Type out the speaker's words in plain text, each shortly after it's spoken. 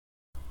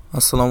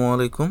আসসালামু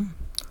আলাইকুম।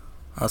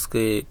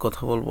 আজকে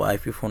কথা বলবো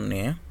আইপি ফোন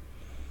নিয়ে।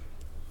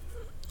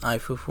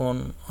 আইপি ফোন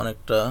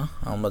অনেকটা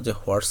আমরা যে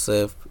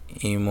হোয়াটসঅ্যাপ,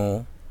 ইমো,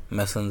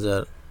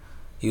 মেসেঞ্জার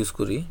ইউজ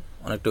করি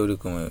অনেকটা ওই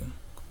রকমই।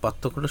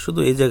 পার্থক্যটা শুধু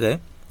এই জায়গায়,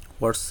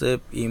 হোয়াটসঅ্যাপ,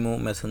 ইমো,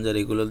 মেসেঞ্জার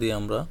এগুলো দিয়ে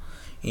আমরা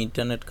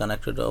ইন্টারনেট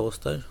কানেক্টেড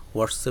অবস্থায়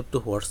হোয়াটসঅ্যাপ টু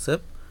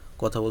হোয়াটসঅ্যাপ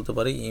কথা বলতে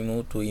পারি, ইমো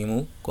টু ইমো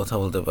কথা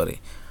বলতে পারি,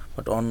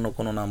 বাট অন্য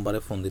কোনো নাম্বারে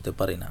ফোন দিতে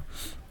পারি না।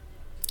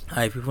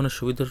 আইপি ফোনের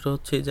সুবিধাটা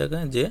হচ্ছে এই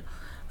জায়গায় যে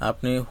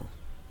আপনি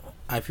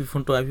IP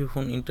phone two IP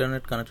phone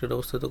internet connected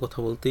অবস্থায় তো কথা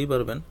বলতেই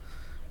পারবেন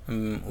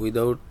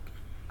উইদাউট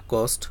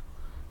কস্ট,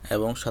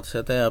 এবং সাথে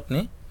সাথে আপনি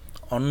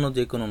অন্য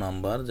যে কোনো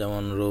নাম্বার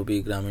যেমন রবি,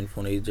 গ্রামীণ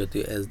ফোন এই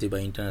জাতীয় এসডি বা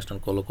ইন্টারন্যাশনাল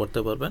কলও করতে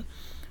পারবেন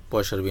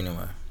পয়সার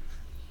বিনিময়ে।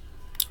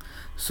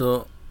 সো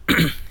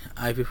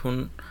আইপি ফোন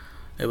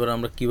এবার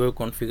আমরা কীভাবে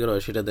কনফিগার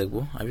হয় সেটা দেখব।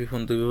 আইপি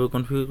ফোন দুইভাবে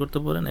কনফিগার করতে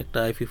পারেন। একটা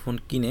আইপি ফোন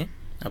কিনে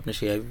আপনি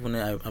সেই আইপি ফোনে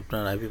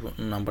আপনার আইপি ফোন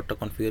নাম্বারটা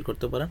কনফিগার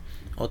করতে পারেন,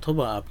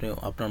 অথবা আপনি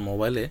আপনার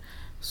মোবাইলে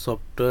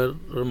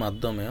সফটওয়্যারের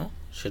মাধ্যমেও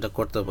সেটা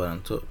করতে পারেন।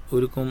 তো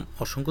ওইরকম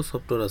অসংখ্য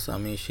সফটওয়্যার আছে,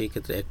 আমি সেই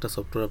ক্ষেত্রে একটা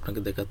সফটওয়্যার আপনাকে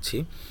দেখাচ্ছি।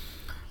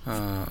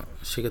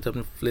 সেক্ষেত্রে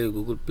আপনি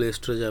গুগল প্লে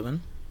স্টোরে যাবেন,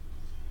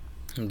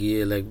 গিয়ে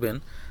লিখবেন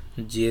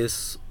জিএস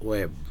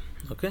ওয়েব।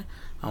 ওকে,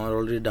 আমার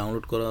অলরেডি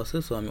ডাউনলোড করা আছে,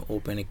 সো আমি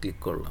ওপেনে ক্লিক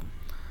করলাম।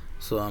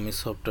 সো আমি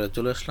সফটওয়্যার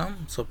চলে আসলাম।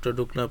 সফটওয়্যার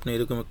ঢুকলে আপনি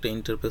এরকম একটা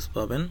ইন্টারফেস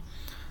পাবেন।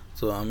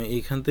 সো আমি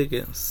এইখান থেকে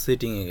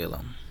সেটিংয়ে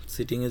গেলাম।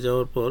 সেটিংয়ে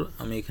যাওয়ার পর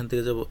আমি এখান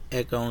থেকে যাব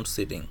অ্যাকাউন্ট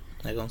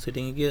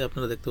সেটিংয়ে গিয়ে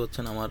আপনারা দেখতে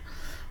পাচ্ছেন আমার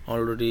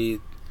অলরেডি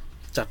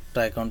 4টা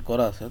অ্যাকাউন্ট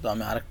করা আছে। তো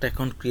আমি আরেকটা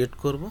অ্যাকাউন্ট ক্রিয়েট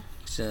করব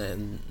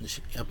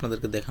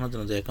আপনাদেরকে দেখানোর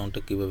জন্য যে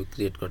অ্যাকাউন্টটা কীভাবে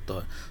ক্রিয়েট করতে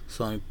হয়। সো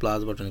আমি প্লাস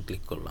বাটনে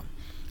ক্লিক করলাম,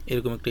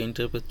 এরকম একটা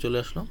ইন্টারফেস চলে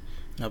আসলো।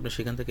 আপনি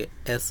সেখান থেকে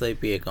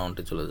এসআইপি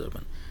অ্যাকাউন্টে চলে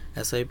যাবেন।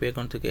 এসআইপি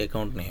অ্যাকাউন্ট থেকে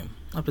অ্যাকাউন্ট নেম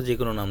আপনি যে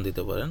কোনো নাম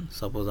দিতে পারেন,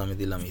 সাপোজ আমি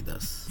দিলাম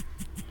ইদাস।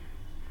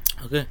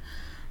 ওকে,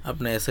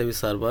 আপনার এসআইপি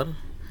সার্ভার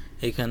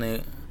এখানে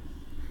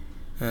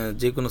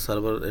যে কোনো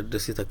সার্ভার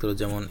অ্যাড্রেসই থাকতে পারে,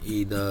 যেমন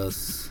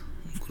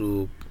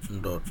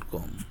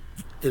idasgroup.com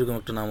এরকম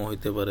একটা নামও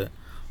হইতে পারে,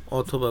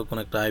 অথবা কোনো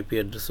একটা আইপি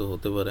অ্যাড্রেসও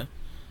হতে পারে।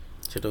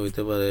 সেটা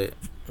হইতে পারে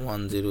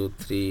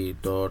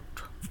 103.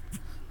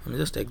 আমি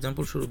জাস্ট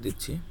এক্সাম্পল শুরু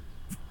দিচ্ছি।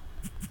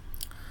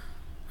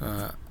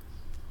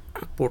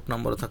 পোর্ট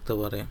নাম্বারও থাকতে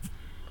পারে,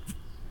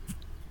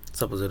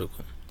 সাপোজ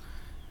এরকম।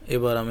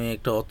 এবার আমি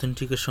একটা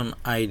অথেন্টিকেশন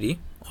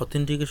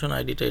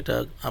আইডিটা এটা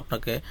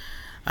আপনাকে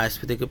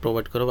আইএসপি থেকে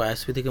প্রোভাইড করা হবে।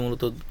 আইএসপি থেকে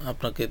মূলত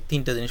আপনাকে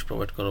 3টা জিনিস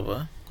প্রোভাইড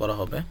করা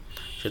হবে।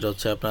 সেটা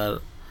হচ্ছে আপনার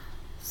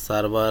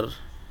সার্ভার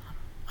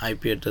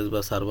আইপি অ্যাড্রেস বা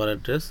সার্ভার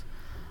অ্যাড্রেস,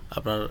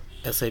 আপনার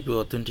এসআইপি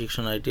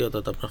অথেন্টিকেশন আইডি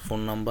অর্থাৎ আপনার ফোন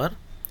নাম্বার,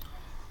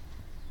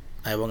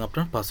 এবং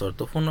আপনার পাসওয়ার্ড।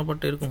 তো ফোন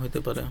নাম্বারটা এরকম হতে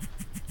পারে,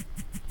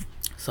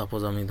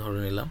 সাপোজ আমি ধরে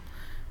নিলাম।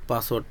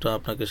 পাসওয়ার্ডটা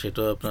আপনাকে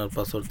সেটাও আপনার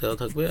পাসওয়ার্ড দেওয়া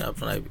থাকবে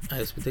আপনার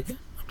আইএসপি থেকে,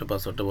 আপনি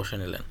পাসওয়ার্ডটা বসে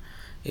নিলেন।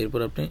 এরপর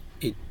আপনি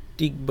এই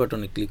টিক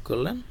বাটনে ক্লিক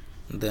করলেন,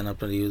 দেন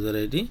আপনার ইউজার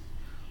আইডি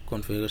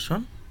কনফিগারেশন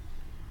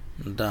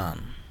ডান।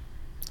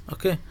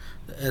 ওকে,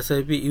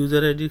 এসআইপি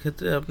ইউজার আইডির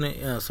ক্ষেত্রে আপনি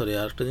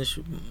আরেকটা জিনিস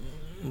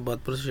বাদ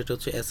পড়েছে, সেটা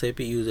হচ্ছে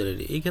এসআইপি ইউজার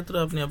আইডি। এই ক্ষেত্রে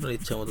আপনি আপনার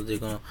ইচ্ছা মতো যে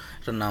কোনো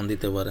একটা নাম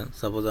দিতে পারেন।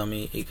 সাপোজ আমি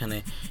এখানে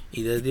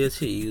ইদাস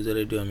দিয়েছি, ইউজার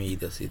আইডিও আমি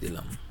ইদাসই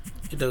দিলাম,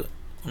 এটা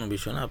কোনো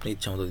বিষয় না, আপনি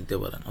ইচ্ছা মতো দিতে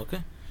পারেন। ওকে,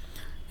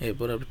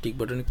 এরপর আপনি টিক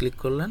বাটনে ক্লিক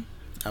করলেন,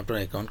 আপনার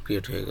অ্যাকাউন্ট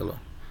ক্রিয়েট হয়ে গেল।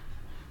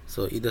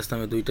 সো ইদাস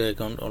নামে 2টা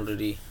অ্যাকাউন্ট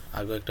অলরেডি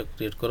আগে একটা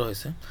ক্রিয়েট করা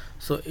হয়েছে।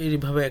 সো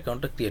এইভাবে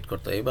অ্যাকাউন্টটা ক্রিয়েট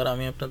করতে হয়। এবার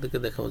আমি আপনাদেরকে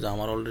দেখাবো যে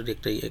আমার অলরেডি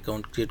একটা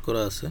অ্যাকাউন্ট ক্রিয়েট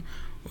করা আছে,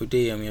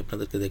 ওইটাই আমি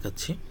আপনাদেরকে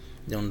দেখাচ্ছি।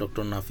 যেমন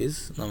ডক্টর নাফিজ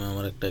নামে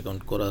আমার একটা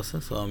অ্যাকাউন্ট করা আছে।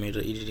 সো আমি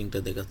এটা এডিটিংটা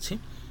দেখাচ্ছি।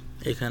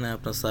 এখানে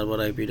আপনার সার্ভার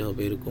আইপিটা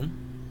হবে এরকম,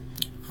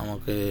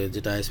 আমাকে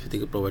যেটা আইএসপি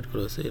থেকে প্রোভাইড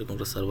করা হয়েছে এরকম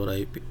একটা সার্ভার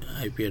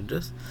আইপি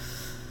অ্যাড্রেস।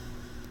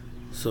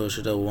 সো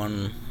সেটা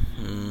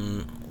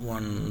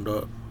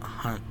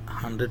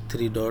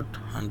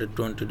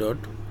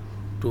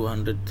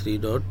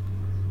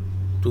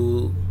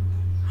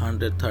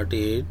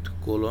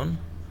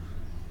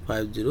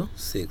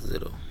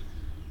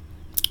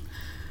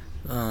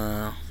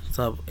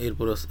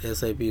এরপর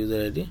এসআইপি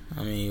ইউজার আইডি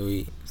আমি ওই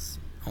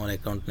আমার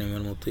অ্যাকাউন্ট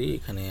নেমের মতোই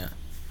এখানে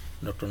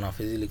ডক্টর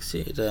নাফিজি লিখছি,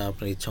 এটা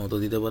আপনার ইচ্ছা মতো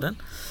দিতে পারেন।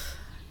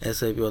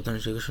 এসআইপি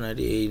অথেন্টিকেশন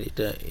আইডি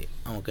এটা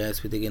আমাকে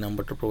আইএসপি থেকে এই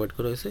নাম্বারটা প্রোভাইড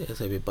করা হয়েছে।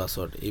 এসআইপি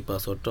পাসওয়ার্ড, এই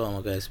পাসওয়ার্ডটাও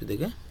আমাকে আইএসপি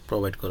থেকে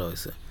প্রোভাইড করা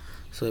হয়েছে।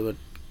 সো এবার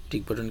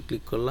টিক বাটন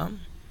ক্লিক করলাম,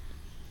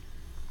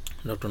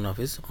 ডক্টর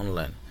নাফিজ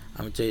অনলাইন।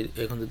 আমি চাই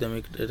এখন যদি আমি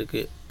এটাকে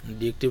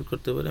ডিঅ্যাক্টিভেট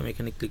করতে পারি, আমি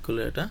এখানে ক্লিক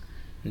করলে এটা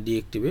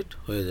ডিঅ্যাক্টিভেট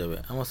হয়ে যাবে।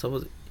 আমার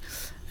সাপোজ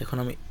এখন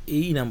আমি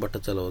এই নাম্বারটা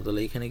চালাবো,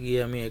 তাহলে এখানে গিয়ে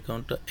আমি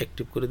অ্যাকাউন্টটা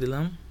অ্যাক্টিভ করে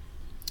দিলাম,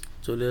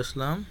 চলে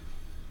আসলাম।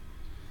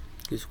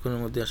 কিছুক্ষণের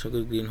মধ্যে আশা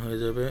করি গ্রিন হয়ে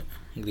যাবে,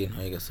 গ্রিন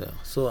হয়ে গেছে।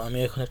 সো আমি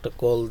এখন একটা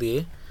কল দিয়ে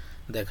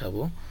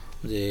দেখাবো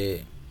যে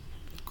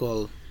কল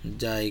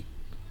যায়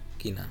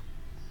কি না।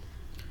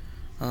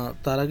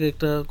 তার আগে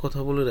একটা কথা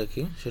বলে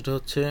রাখি, সেটা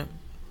হচ্ছে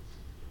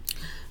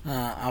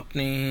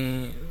আপনি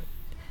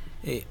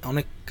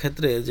অনেক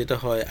ক্ষেত্রে যেটা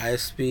হয়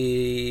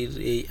আইএসপির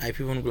এই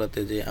আইপি ফোনগুলোতে,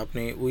 যে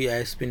আপনি ওই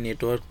আইএসপি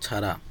নেটওয়ার্ক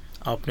ছাড়া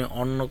আপনি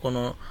অন্য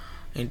কোনো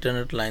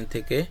ইন্টারনেট লাইন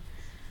থেকে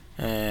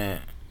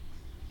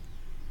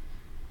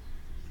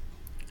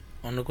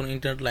অন্য কোনো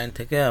ইন্টারনেট লাইন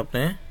থেকে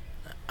আপনি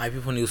আইপি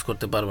ফোন ইউজ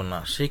করতে পারবেন না।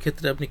 সেই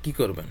ক্ষেত্রে আপনি কি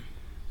করবেন?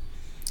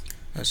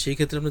 সেই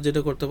ক্ষেত্রে আপনি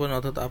যেটা করতে পারেন,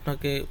 অর্থাৎ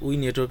আপনাকে ওই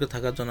নেটওয়ার্কে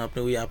থাকার জন্য আপনি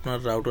ওই আপনার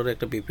রাউটারে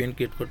একটা ভিপিএন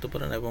ক্রিয়েট করতে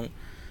পারেন এবং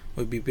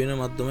ওই ভিপিএনের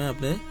মাধ্যমে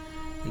আপনি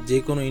যে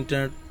কোনো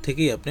ইন্টারনেট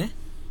থেকেই আপনি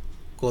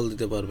কল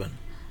দিতে পারবেন।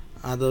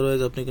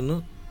 আদারওয়াইজ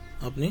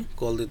আপনি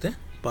কল দিতে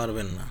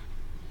পারবেন না।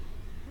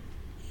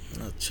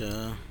 আচ্ছা,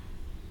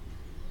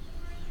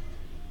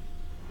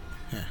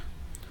 হ্যাঁ,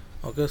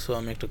 ওকে। সো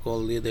আমি একটা কল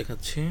দিয়ে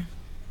দেখাচ্ছি।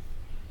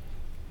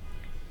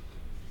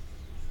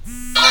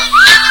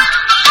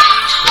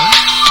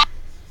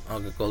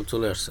 ওকে, কল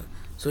চলে আসছে।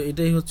 সো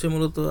এটাই হচ্ছে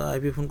মূলত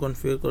আইপি ফোন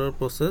কনফিগার করার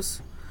প্রসেস।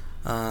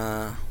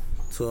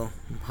 সো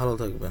ভালো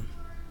থাকবেন।